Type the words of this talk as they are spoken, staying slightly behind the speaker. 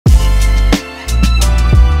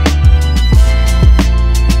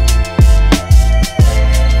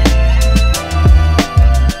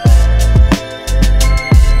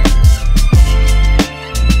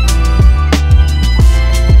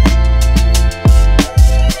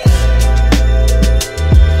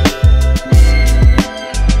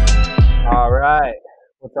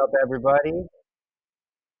everybody?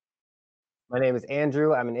 My name is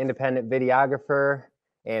Andrew. I'm an independent videographer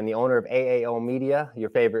and the owner of AAO Media, your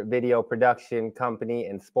favorite video production company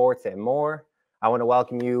in sports and more. I want to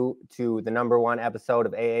welcome you to the #1 episode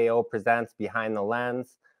of AAO Presents Behind the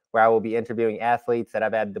Lens, where I will be interviewing athletes that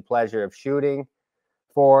I've had the pleasure of shooting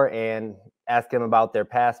for and ask them about their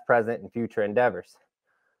past, present, and future endeavors.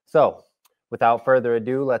 So, without further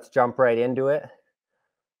ado, let's jump right into it.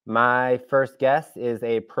 My first guest is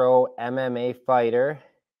a pro MMA fighter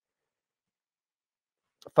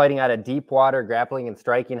fighting out of Deepwater Grappling and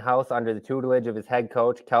Striking House under the tutelage of his head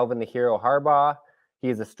coach, Kelvin the Hero Harbaugh. He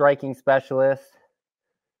is a striking specialist,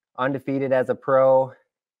 undefeated as a pro,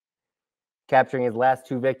 capturing his last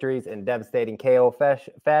 2 victories in devastating KO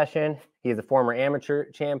fashion. He is a former amateur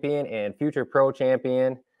champion and future pro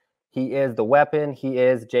champion. He is the weapon. He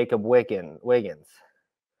is Jacob Wiggins.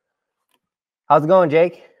 How's it going,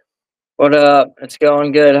 Jake? What up? It's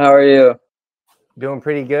going good. How are you? Doing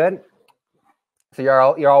pretty good. So you're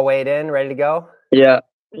all weighed in, ready to go? Yeah.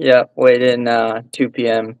 Weighed in 2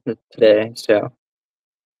 p.m. today. So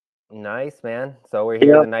nice, man. So we're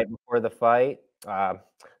here the night before the fight.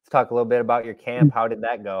 Let's talk a little bit about your camp. How did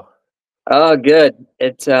that go? Oh, good.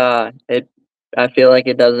 It's I feel like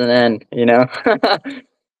it doesn't end.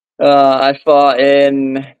 I fought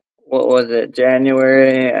in, what was it,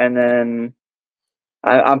 January, and then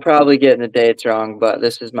I'm probably getting the dates wrong, but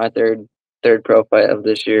this is my third pro fight of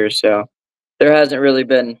this year, so there hasn't really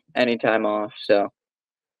been any time off. So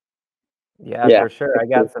yeah, for sure. I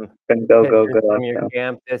got some go from your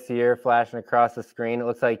camp this year flashing across the screen. It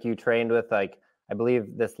looks like you trained with, like, I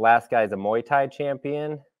believe this last guy is a Muay Thai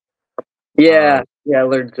champion. Yeah,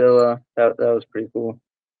 Lurdzilla. That was pretty cool.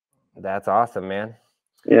 That's awesome, man.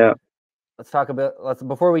 Yeah. Let's talk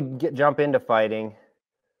before we jump into fighting,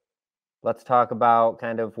 let's talk about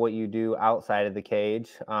kind of what you do outside of the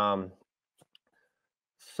cage.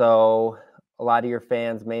 So a lot of your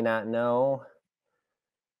fans may not know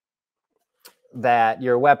that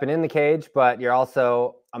you're a weapon in the cage, but you're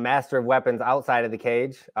also a master of weapons outside of the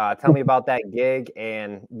cage. Tell me about that gig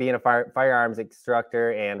and being a firearms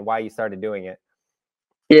instructor and why you started doing it.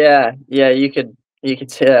 Yeah, you could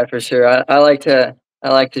say that for sure. I like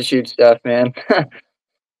to shoot stuff, man.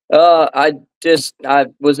 I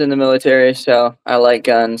was in the military, so I like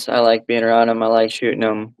guns. I like being around them. I like shooting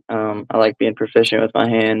them. I like being proficient with my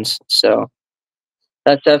hands. So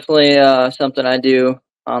that's definitely something I do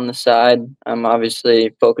on the side. I'm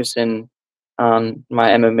obviously focusing on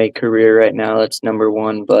my MMA career right now. That's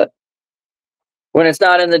 #1. But when it's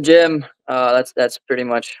not in the gym, that's pretty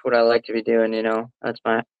much what I like to be doing. That's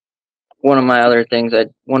one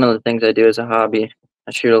of the things I do as a hobby.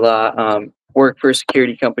 I shoot a lot. Work for a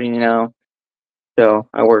security company now, so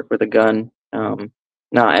I work with a gun.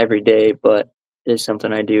 Not every day, but it's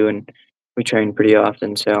something I do, and we train pretty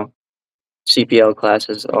often. So CPL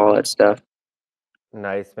classes, all that stuff.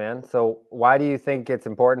 Nice, man. So why do you think it's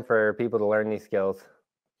important for people to learn these skills?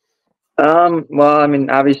 Well, I mean,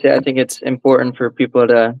 obviously, I think it's important for people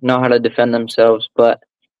to know how to defend themselves, but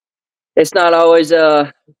it's not always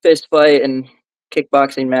a fist fight and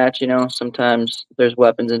kickboxing match. Sometimes there's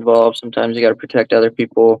weapons involved. Sometimes you got to protect other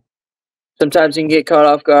people. Sometimes you can get caught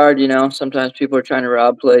off guard. Sometimes people are trying to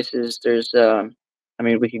rob places. I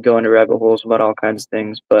mean, we could go into rabbit holes about all kinds of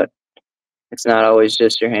things, but it's not always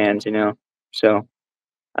just your hands. So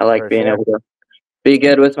I like being able to be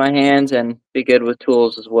good with my hands and be good with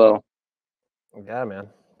tools as well. Yeah, man,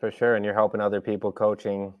 for sure. And you're helping other people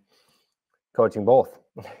coaching both.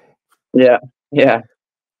 Yeah.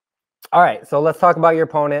 All right, so let's talk about your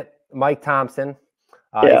opponent, Mike Thompson.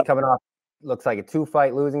 He's coming off, looks like a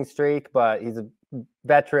 2-fight losing streak, but he's a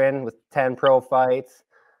veteran with 10 pro fights.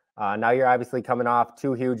 Now you're obviously coming off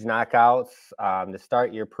 2 huge knockouts to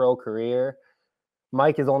start your pro career.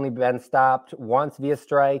 Mike has only been stopped once via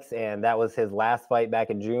strikes, and that was his last fight back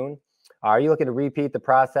in June. Are you looking to repeat the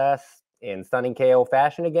process in stunning KO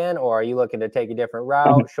fashion again, or are you looking to take a different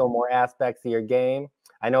route, show more aspects of your game?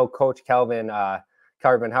 I know Coach Kelvin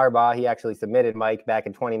Harbaugh, he actually submitted Mike back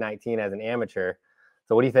in 2019 as an amateur.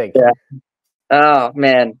 So what do you think? Yeah. Oh,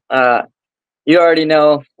 man. You already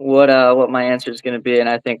know what my answer is going to be, and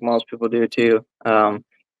I think most people do too.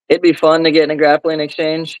 It'd be fun to get in a grappling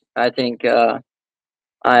exchange. I think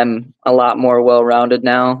I'm a lot more well-rounded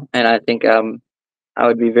now, and I think I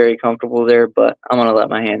would be very comfortable there, but I'm going to let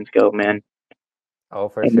my hands go, man. Oh,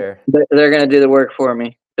 for sure. They're going to do the work for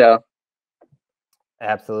me. So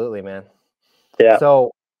absolutely, man. Yeah.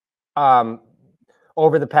 So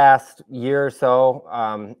over the past year or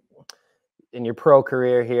so, in your pro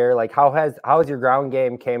career here, like how has your ground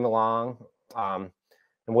game came along, and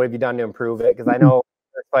what have you done to improve it? Because I know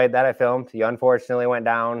first fight that I filmed. You unfortunately went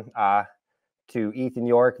down to Ethan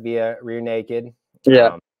York via rear naked.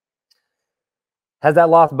 Yeah. Has that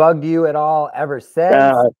loss bugged you at all ever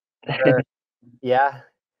since? Yeah.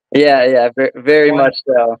 Yeah, very much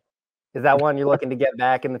so. Is that one you're looking to get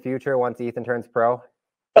back in the future once Ethan turns pro?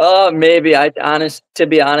 Maybe. To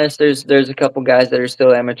be honest, there's a couple guys that are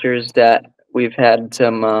still amateurs that we've had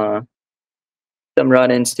some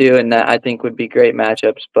run-ins to, and that I think would be great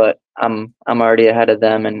matchups. But I'm already ahead of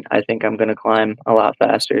them, and I think I'm going to climb a lot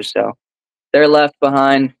faster. So they're left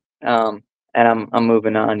behind, and I'm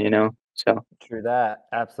moving on. So True that,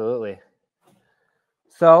 absolutely.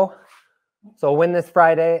 So win this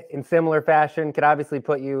Friday in similar fashion could obviously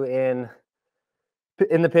put you in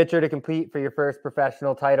the picture to compete for your first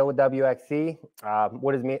professional title with WXC.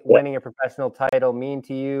 What does winning a professional title mean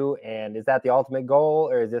to you? And is that the ultimate goal,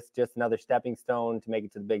 or is this just another stepping stone to make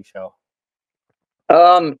it to the big show?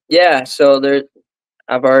 Yeah. So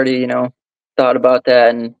I've already, thought about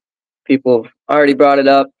that, and people have already brought it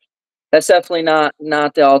up. That's definitely not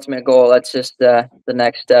the ultimate goal. That's just the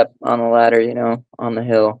next step on the ladder, on the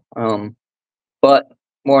hill. But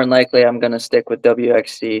more than likely, I'm gonna stick with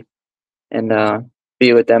WXC and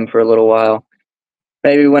be with them for a little while.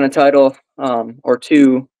 Maybe win a title or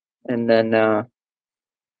two, and then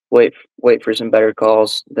wait for some better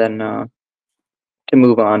calls than to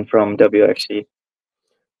move on from WXC.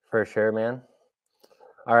 For sure, man.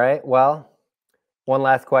 All right. Well, one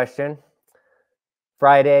last question.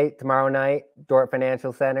 Friday, tomorrow night, Dordt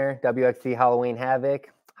Financial Center, WXC Halloween Havoc.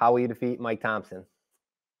 How will you defeat Mike Thompson?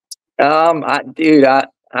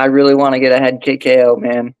 I really want to get a head kick KO,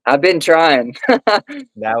 man. I've been trying.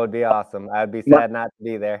 That would be awesome. I'd be sad not to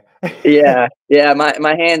be there. Yeah.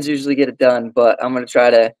 My hands usually get it done, but I'm gonna try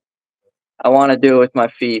to. I want to do it with my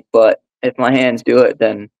feet, but if my hands do it,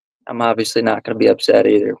 then I'm obviously not gonna be upset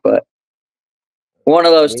either. But one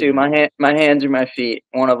of those two, my hands or my feet,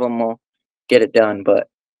 one of them will get it done. But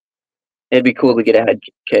it'd be cool to get a head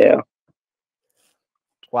KO.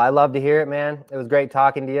 Well, I love to hear it, man. It was great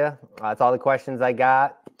talking to you. That's all the questions I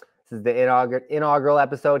got. This is the inaugural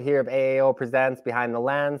episode here of AAO Presents Behind the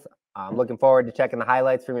Lens. I'm looking forward to checking the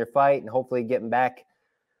highlights from your fight and hopefully getting back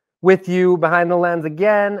with you behind the lens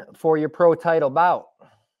again for your pro title bout.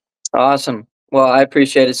 Awesome. Well, I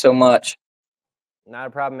appreciate it so much. Not a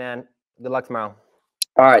problem, man. Good luck tomorrow.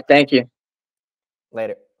 All right. Thank you.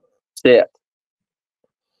 Later. See ya.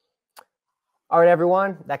 All right,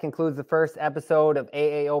 everyone. That concludes the first episode of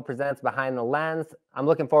AAO Presents Behind the Lens. I'm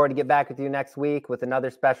looking forward to get back with you next week with another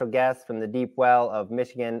special guest from the deep well of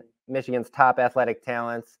Michigan's top athletic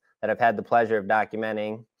talents that I've had the pleasure of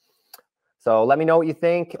documenting. So let me know what you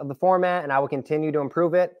think of the format, and I will continue to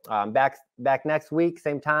improve it. Back next week,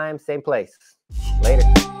 same time, same place.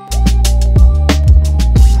 Later.